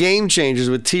get to the Game Changers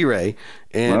with Teare.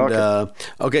 And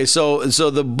okay, so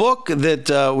the book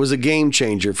that was a game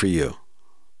changer for you.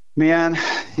 Man,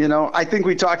 you know, I think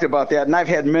we talked about that, and I've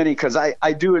had many because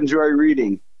I do enjoy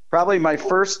reading. Probably my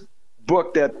first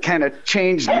book that kind of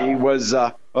changed me was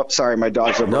sorry, my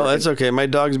dog's over. No, that's okay. My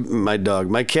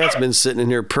cat's been sitting in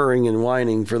here purring and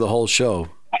whining for the whole show.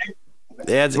 It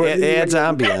adds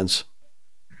ambience.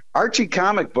 Archie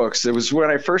comic books. It was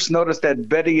when I first noticed that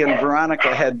Betty and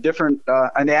Veronica had different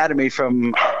anatomy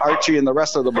from Archie and the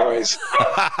rest of the boys.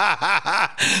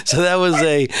 So that was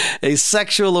a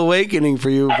sexual awakening for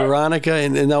you, Veronica,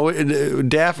 and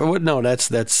Daff. What? No, that's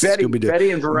Betty. Scooby-Doo.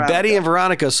 Betty and Veronica. Betty and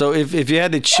Veronica. So if you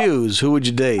had to choose, who would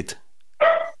you date?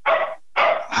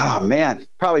 Oh man,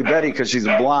 probably Betty because she's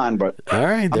a blonde. But all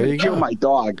right, there you go. Kill my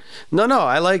dog. No,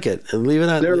 I like it. Leave it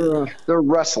on. They're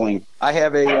wrestling. I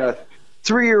have a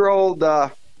 3-year-old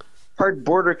part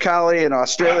border collie, an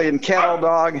Australian cattle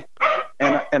dog,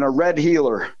 and a red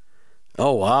heeler.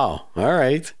 Oh wow! All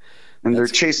right. And they're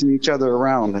chasing each other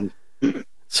around, and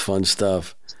it's fun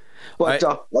stuff. But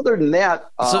other than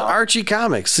that, so Archie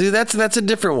comics. See, that's a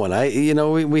different one.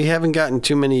 We haven't gotten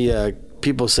too many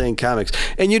people saying comics.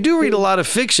 And you do read a lot of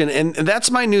fiction, and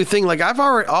that's my new thing. Like, I've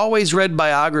always read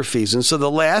biographies, and so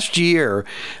the last year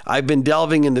I've been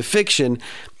delving into fiction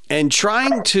and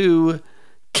trying to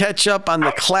catch up on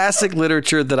the classic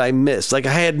literature that I missed. Like,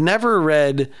 I had never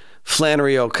read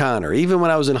Flannery O'Connor. Even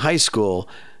when I was in high school,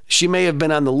 she may have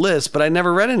been on the list, but I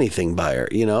never read anything by her,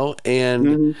 you know?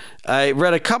 And I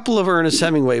read a couple of Ernest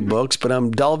Hemingway books, but I'm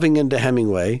delving into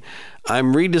Hemingway.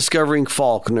 I'm rediscovering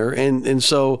Faulkner. And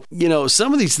so, you know,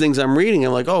 some of these things I'm reading,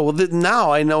 I'm like, oh, well,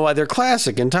 now I know why they're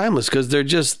classic and timeless, because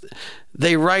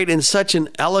they write in such an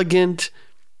elegant,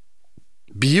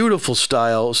 beautiful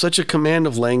style, such a command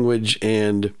of language,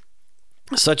 and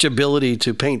such ability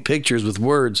to paint pictures with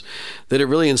words that it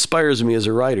really inspires me as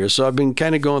a writer. So I've been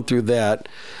kind of going through that.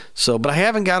 So, but I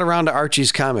haven't got around to Archie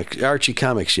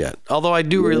comics yet. Although I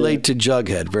do relate to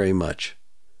Jughead very much.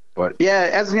 But yeah,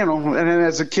 as you know, and then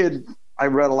as a kid, I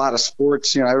read a lot of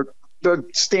sports. You know, the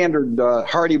standard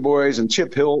Hardy Boys and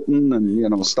Chip Hilton and, you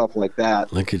know, stuff like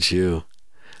that. Look at you.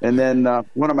 And then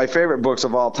one of my favorite books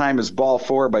of all time is Ball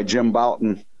 4 by Jim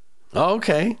Bouton. Oh,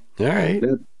 okay. All right.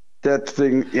 That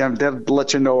thing, yeah, that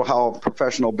lets you know how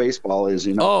professional baseball is,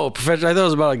 you know. Oh, professional. I thought it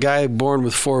was about a guy born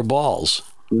with 4 balls.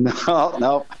 No.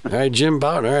 All right, Jim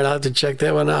Bouton. All right, I'll have to check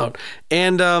that one out.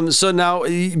 And so now,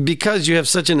 because you have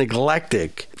such an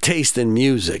eclectic taste in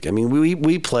music, I mean,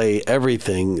 we play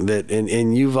everything that,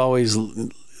 and you've always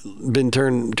been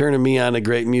turning me on to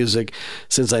great music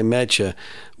since I met you.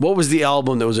 What was the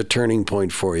album that was a turning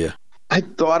point for you? I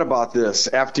thought about this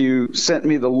after you sent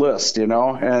me the list, you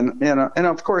know, and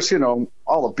of course, you know,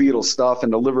 all the Beatles stuff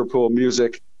and the Liverpool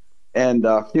music. And,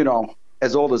 you know,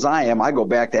 as old as I am, I go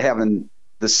back to having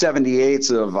the 78s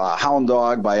of Hound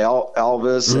Dog by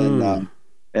Elvis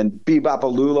and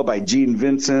Bebop-A-Lula by Gene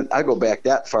Vincent. I go back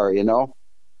that far, you know.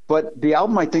 But the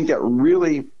album I think that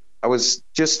really I was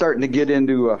just starting to get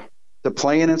into the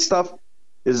playing and stuff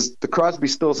is the Crosby,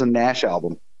 Stills and Nash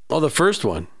album. Oh, the first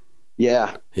one.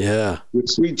 Yeah. With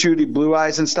Sweet Judy Blue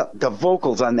Eyes and stuff. The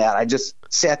vocals on that, I just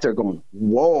sat there going,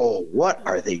 whoa, what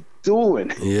are they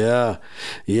doing? Yeah.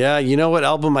 You know what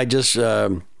album I just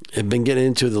have been getting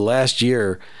into the last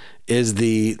year is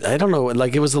I don't know,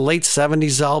 like it was the late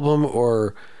 70s album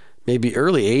or maybe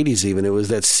early 80s even. It was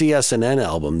that CS&N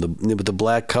album with the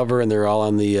black cover and they're all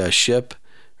on the ship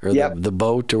or the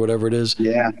boat or whatever it is.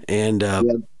 Yeah. And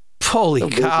holy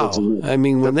cow. I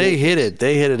mean, when they hit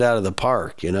it out of the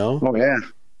park, you know? Oh, yeah.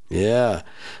 Yeah.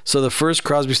 So the first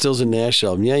Crosby, Stills and Nash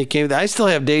album. Yeah, I still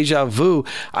have Deja Vu.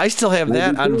 I still have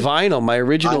that on vinyl, my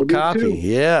original copy. Too.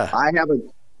 Yeah. I have a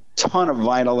ton of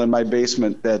vinyl in my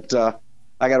basement that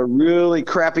I got a really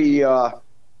crappy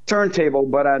turntable,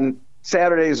 but on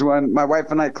Saturdays when my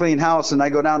wife and I clean house and I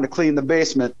go down to clean the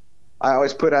basement, I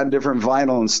always put on different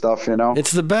vinyl and stuff, you know.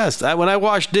 It's the best. When I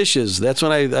wash dishes, that's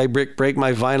when I break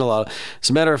my vinyl out.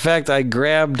 As a matter of fact, I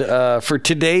grabbed, for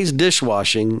today's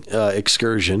dishwashing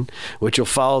excursion, which will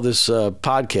follow this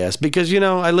podcast, because, you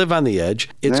know, I live on the edge.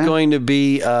 It's going to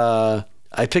be, I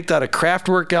picked out a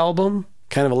Kraftwerk album,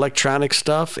 kind of electronic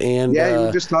stuff. And yeah, you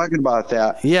were just talking about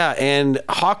that. Yeah, and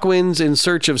Hawkwind's In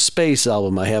Search of Space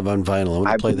album I have on vinyl.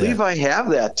 I believe I have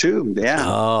that too. Yeah.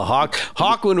 Oh,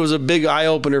 Hawkwind was a big eye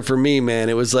opener for me, man.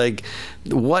 It was like,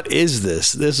 what is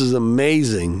this? This is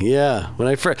amazing. Yeah. When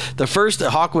the first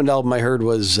Hawkwind album I heard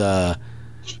was A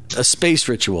Space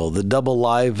Ritual, the double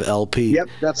live LP. Yep,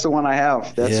 that's the one I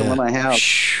have. The one I have.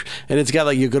 And it's got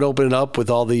like, you could open it up with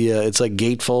all the, it's like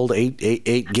gatefold, eight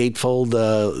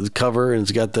gatefold cover, and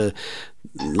it's got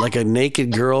like a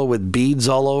naked girl with beads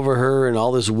all over her and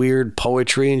all this weird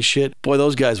poetry and shit. Boy,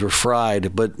 those guys were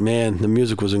fried, but man, the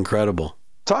music was incredible.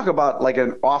 Talk about like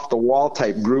an off the wall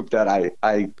type group that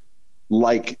I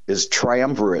like is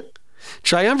Triumvirate.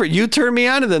 You turned me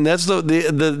on to them. That's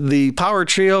the power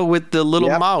trio with the little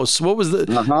mouse. What was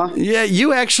the? Yeah,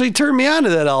 you actually turned me on to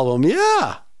that album.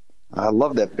 Yeah, I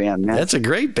love that band, man. That's a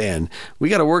great band. We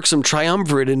got to work some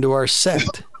Triumvirate into our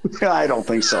set. I don't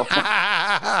think so.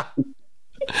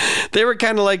 They were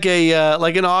kind of like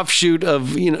an offshoot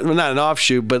of, you know, not an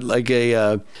offshoot, but like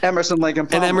a Emerson, Lake and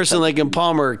Palmer. An Emerson, Lake and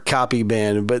Palmer copy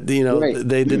band. But, you know,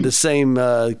 they did the same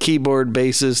keyboard,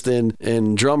 bassist,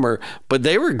 and drummer. But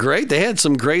they were great. They had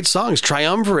some great songs.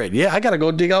 Triumvirate. Yeah, I got to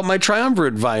go dig out my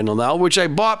Triumvirate vinyl now, which I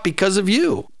bought because of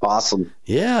you. Awesome.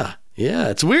 Yeah. Yeah,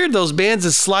 it's weird, those bands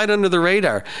that slide under the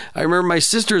radar. I remember my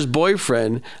sister's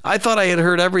boyfriend. I thought I had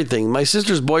heard everything. My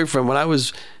sister's boyfriend, when I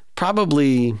was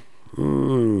probably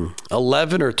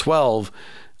 11 or 12,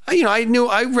 you know,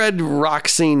 I read Rock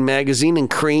Scene magazine and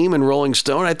Cream and Rolling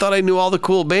Stone. I thought I knew all the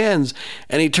cool bands,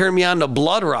 and he turned me on to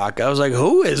Blood Rock. I was like,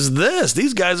 who is this?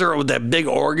 These guys are with that big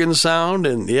organ sound,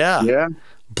 and yeah.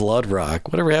 Blood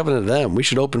Rock. Whatever happened to them? We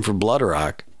should open for Blood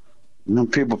Rock.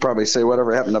 People probably say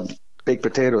whatever happened to baked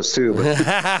potatoes too.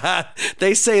 But.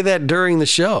 They say that during the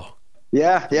show.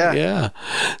 Yeah.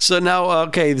 So now,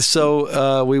 okay,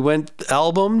 so we went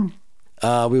album,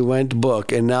 we went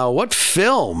book, and now what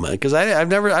film? Because I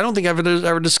don't think I've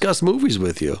ever discussed movies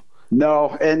with you.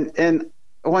 No, and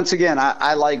once again,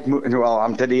 I like. Well,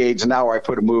 I'm to the age now where I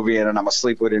put a movie in and I'm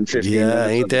asleep within 15 minutes. Yeah,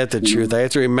 ain't that the truth? I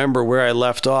have to remember where I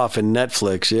left off in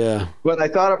Netflix. Yeah. But I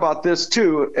thought about this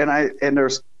too, and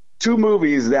there's two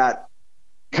movies that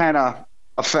kind of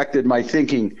affected my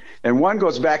thinking, and one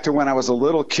goes back to when I was a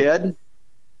little kid.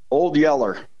 Old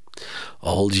Yeller.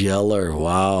 Old Yeller.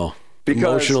 Wow. Because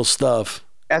emotional stuff.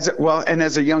 As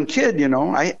a young kid,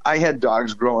 I had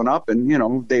dogs growing up,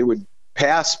 and they would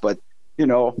pass, but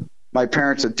my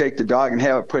parents would take the dog and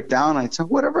have it put down. I'd say,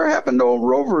 whatever happened to old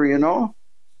Rover?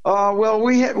 Well,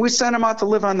 we sent him out to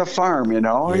live on the farm.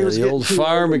 Yeah, he was the old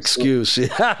farm excuse.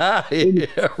 Yeah,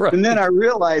 right. And then I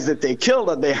realized that they killed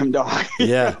a damn dog.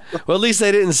 Yeah. Well, at least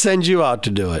they didn't send you out to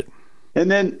do it.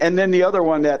 And then the other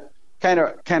one that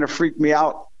kind of freaked me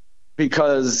out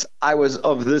because I was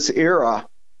of this era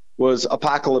was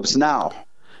Apocalypse Now.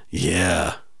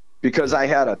 Yeah. Because I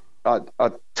had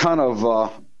a ton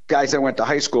of guys I went to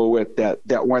high school with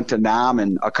that went to Nam,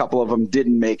 and a couple of them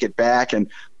didn't make it back, and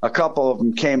a couple of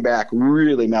them came back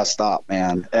really messed up,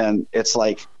 man. And it's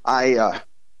like I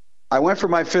went for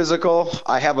my physical.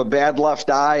 I have a bad left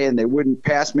eye, and they wouldn't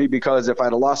pass me because if I'd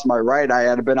have lost my right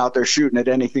eye, I'd have been out there shooting at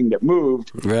anything that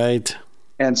moved. Right.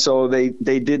 And so they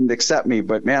didn't accept me.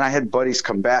 But, man, I had buddies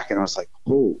come back, and I was like,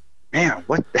 oh, man,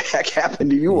 what the heck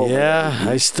happened to you over there?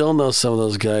 I still know some of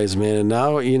those guys, man. And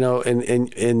now,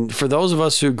 and for those of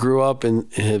us who grew up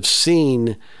and have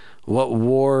seen what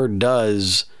war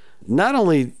does, not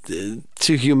only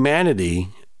to humanity,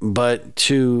 but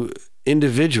to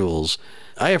individuals.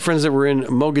 I have friends that were in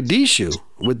Mogadishu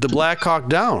with the Black Hawk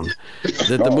Down,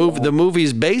 that the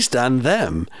movie's based on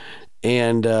them.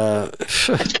 And I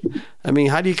mean,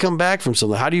 how do you come back from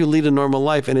something? How do you lead a normal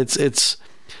life? And it's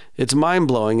mind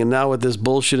blowing. And now with this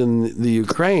bullshit in the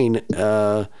Ukraine,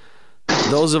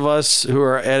 those of us who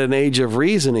are at an age of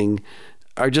reasoning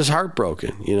are just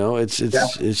heartbroken.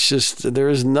 It's just, there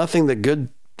is nothing good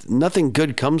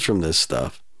comes from this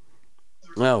stuff.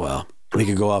 Oh, well, we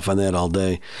could go off on that all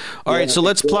day. All right. So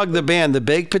let's plug the band,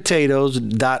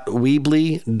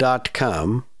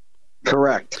 thebakedpotatoes.weebly.com.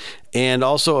 Correct. And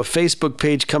also a Facebook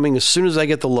page coming as soon as I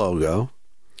get the logo.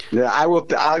 Yeah, I will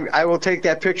take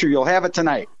that picture. You'll have it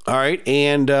tonight. All right.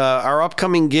 And our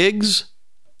upcoming gigs?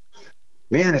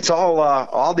 Man, it's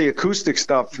all the acoustic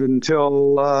stuff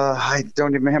until I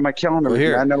don't even have my calendar. Well,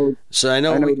 here. I know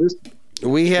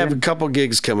we have a couple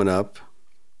gigs coming up.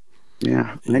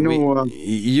 Yeah, I know.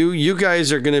 You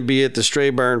guys are going to be at the Stray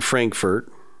Bar in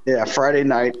Frankfurt. Yeah, Saturday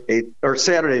night, 8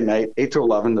 to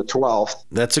 11, the 12th.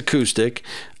 That's acoustic.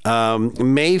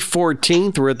 May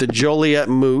 14th, we're at the Joliet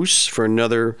Moose for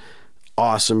another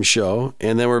awesome show.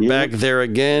 And then we're back there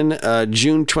again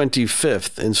June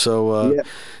 25th. And so...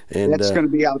 and that's going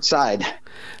to be outside.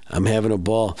 I'm having a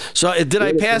ball. So did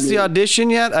I pass the audition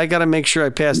yet? I got to make sure I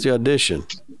passed the audition.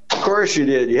 Of course you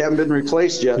did. You haven't been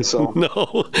replaced yet, so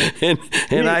no.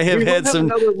 And I have had some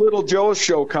another Little Joe's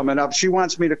show coming up. She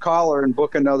wants me to call her and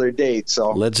book another date.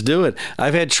 So let's do it.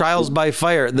 I've had trials by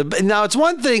fire. Now it's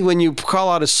one thing when you call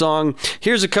out a song.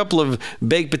 Here's a couple of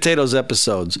Baked Potatoes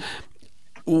episodes.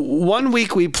 One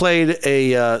week we played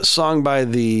a song by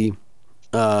the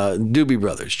Doobie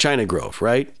Brothers, China Grove,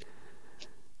 right?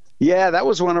 Yeah, that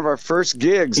was one of our first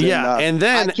gigs. Yeah, and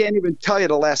then I can't even tell you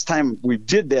the last time we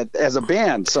did that as a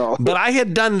band. So, but I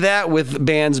had done that with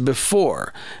bands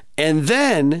before, and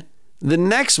then the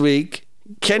next week,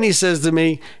 Kenny says to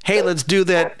me, "Hey, let's do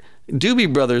that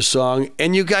Doobie Brothers song."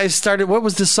 And you guys started. What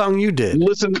was the song you did?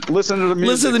 Listen to the music. Listen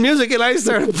to the music, and I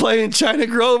started playing China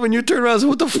Grove, and you turned around and said,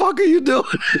 "What the fuck are you doing?"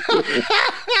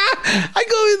 I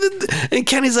go, and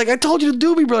Kenny's like, "I told you the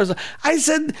Doobie Brothers." I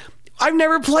said, "I've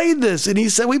never played this." And he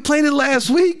said, "We played it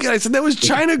last week." And I said, "That was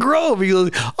China Grove." He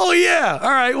goes, "Oh, yeah. All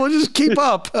right. Well, just keep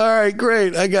up." All right.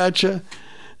 Great. I gotcha.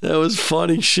 That was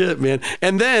funny shit, man.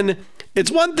 And then it's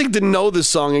one thing to know the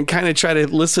song and kind of try to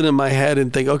listen in my head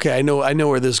and think, okay, I know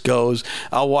where this goes.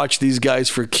 I'll watch these guys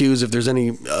for cues if there's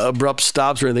any abrupt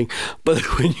stops or anything. But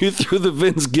when you threw the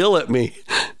Vince Gill at me,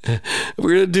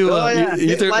 we're going to do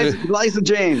Liza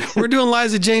Jane. We're doing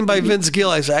Liza Jane by Vince Gill.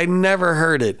 I said, I never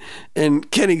heard it. And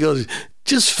Kenny goes,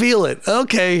 just feel it.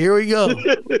 Okay, here we go.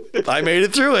 I made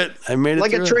it through it.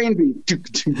 Like a train beat.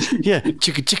 Yeah.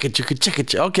 Chicka, chicka, chicka,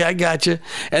 chicka. Okay, I got you.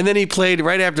 And then he played,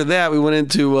 right after that, we went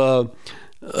into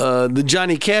the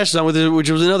Johnny Cash song, which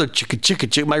was another chicka chicka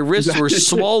chicka. My wrists were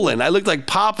swollen. I looked like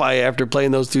Popeye after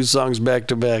playing those two songs back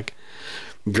to back.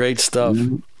 Great stuff.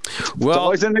 Mm-hmm. Well, it's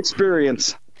always an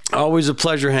experience. Always a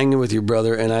pleasure hanging with you,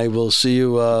 brother, and I will see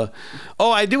you.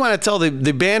 I do want to tell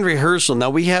the band rehearsal.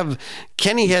 Now,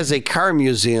 Kenny has a car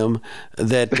museum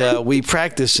that we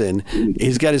practice in.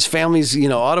 He's got his family's,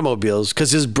 automobiles,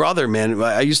 because his brother, man,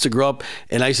 I used to grow up,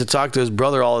 and I used to talk to his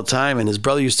brother all the time, and his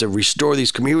brother used to restore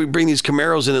these. He would bring these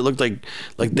Camaros in that looked like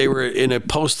they were in a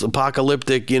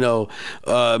post-apocalyptic,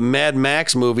 Mad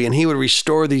Max movie, and he would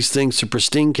restore these things to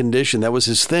pristine condition. That was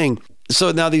his thing.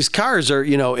 So now these cars are,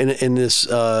 in this,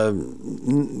 this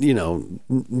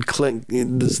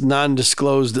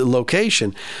non-disclosed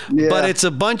location, but it's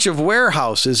a bunch of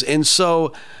warehouses. And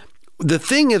so the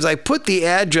thing is, I put the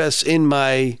address in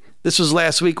this was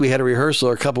last week, we had a rehearsal,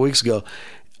 or a couple weeks ago.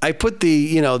 I put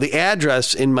the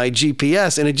address in my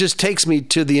GPS, and it just takes me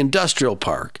to the industrial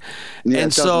park. Yeah,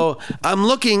 and so I'm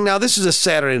looking now. This is a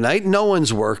Saturday night. No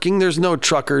one's working. There's no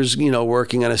truckers,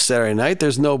 working on a Saturday night.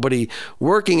 There's nobody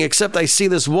working except I see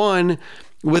this one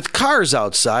with cars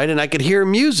outside, and I could hear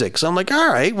music. So I'm like,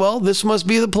 all right, well, this must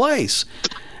be the place.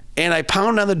 And I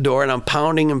pound on the door, and I'm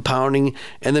pounding and pounding,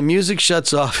 and the music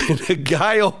shuts off, and a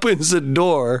guy opens the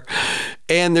door,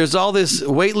 and there's all this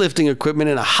weightlifting equipment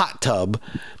in a hot tub,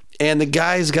 and the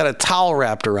guy's got a towel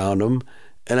wrapped around him.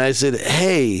 And I said,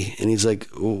 hey, and he's like,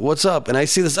 what's up? And I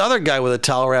see this other guy with a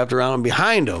towel wrapped around him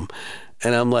behind him,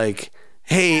 and I'm like,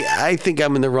 hey, I think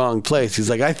I'm in the wrong place. He's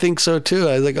like, I think so too.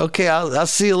 I was like, okay, I'll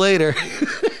see you later.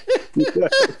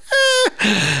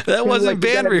 That wasn't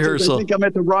band rehearsal. I think I'm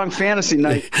at the wrong fantasy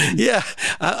night. Yeah,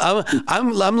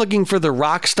 I'm looking for the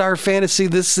rock star fantasy. I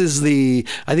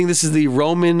think this is the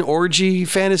Roman orgy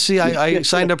fantasy. I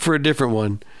signed up for a different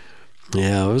one.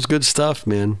 Yeah, it was good stuff,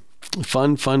 man.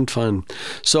 Fun.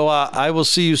 So I will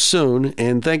see you soon,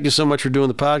 and thank you so much for doing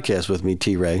the podcast with me,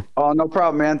 Teare. Oh, no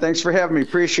problem, man. Thanks for having me.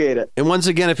 Appreciate it. And once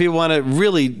again, if you want to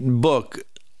really book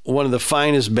one of the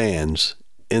finest bands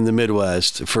in the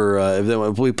Midwest for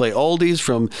if we play oldies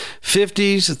from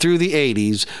 50s through the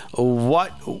 80s,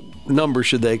 what number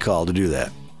should they call to do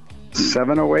that?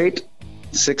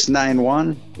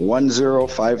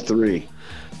 708-691-1053.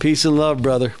 Peace and love,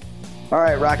 brother. All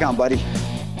right, rock on, buddy.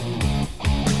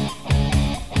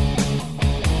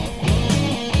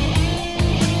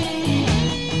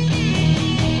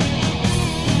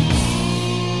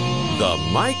 The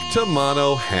Mike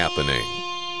Tomano Happening.